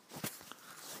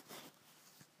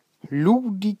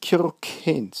Ludi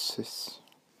Circenses.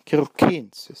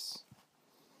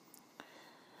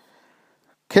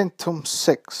 Kentum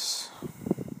 6.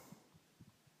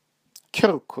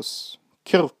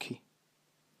 Kirki.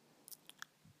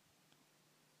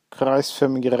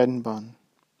 Kreisförmige Rennbahn.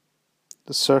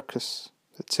 The Circus.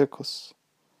 Der Zirkus.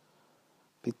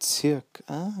 Bezirk.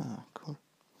 Cool.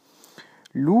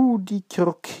 Ludi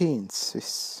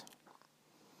Circenses.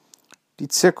 Die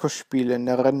Zirkusspiele in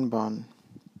der Rennbahn.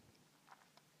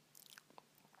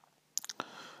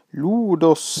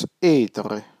 Ludos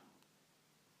edere.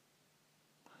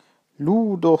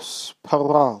 Ludos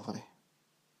parare.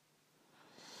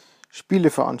 Spiele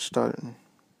veranstalten.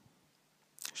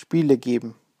 Spiele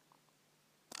geben.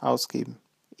 Ausgeben.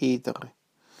 Edere.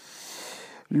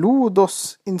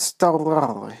 Ludos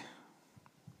instaurare.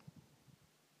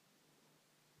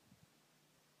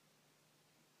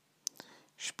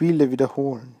 Spiele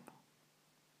wiederholen.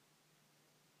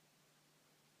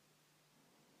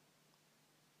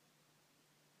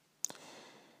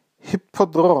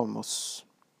 Hippodromus.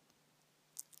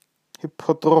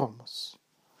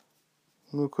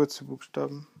 Nur kurze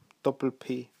Buchstaben.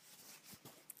 Doppel-P.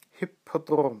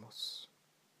 Hippodromus.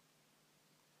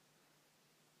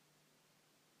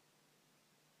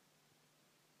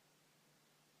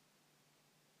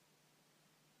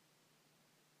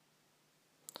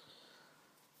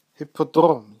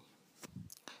 Hippodrom.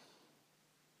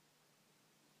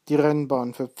 Die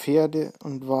Rennbahn für Pferde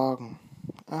und Wagen.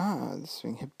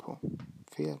 Deswegen Hippo.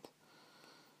 Pferd.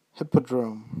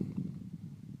 Hippodrome.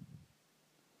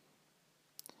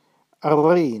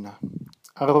 Arena.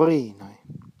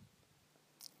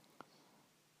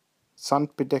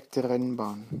 Sandbedeckte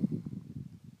Rennbahn.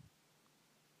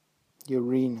 Die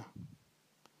Arena.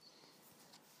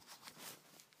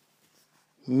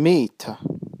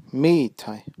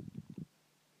 Metai.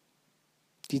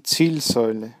 Die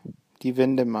Zielsäule. Die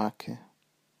Wendemarke.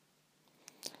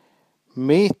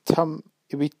 Metam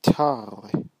evitare.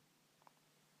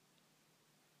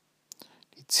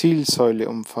 Die Zielsäule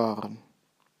umfahren.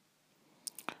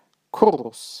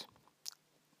 Chorus,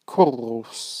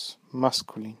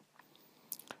 maskulin.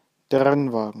 Der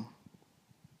Rennwagen.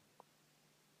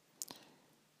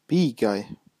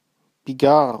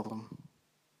 Bigarum.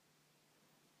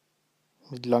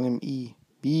 Mit langem I.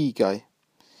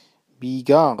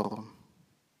 Bigarum.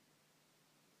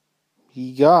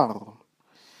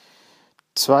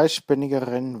 Zweispänniger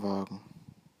Rennwagen.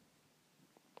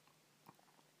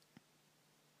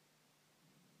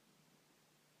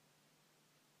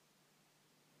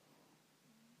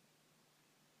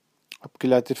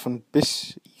 Abgeleitet von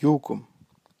bis Jugum.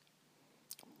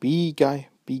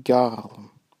 Bigarum.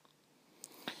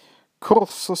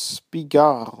 Cursus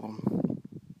bigarum.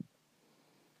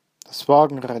 Das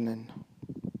Wagenrennen.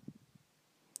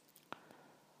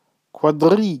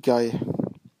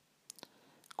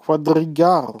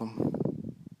 Quadrigarum.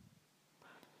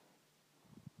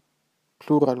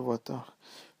 Pluralwort auch.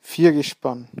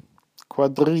 Viergespann.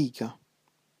 Quadriga.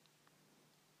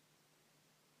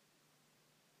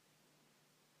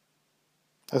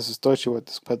 Das ist das deutsche Wort,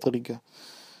 das Quadriga.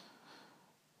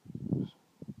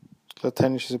 Das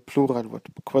lateinische ist ein Pluralwort.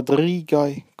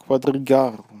 Quadrigarum.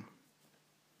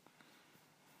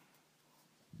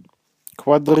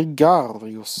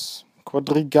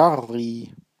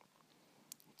 Quadrigari.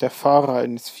 Der Fahrer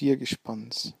eines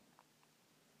Viergespanns.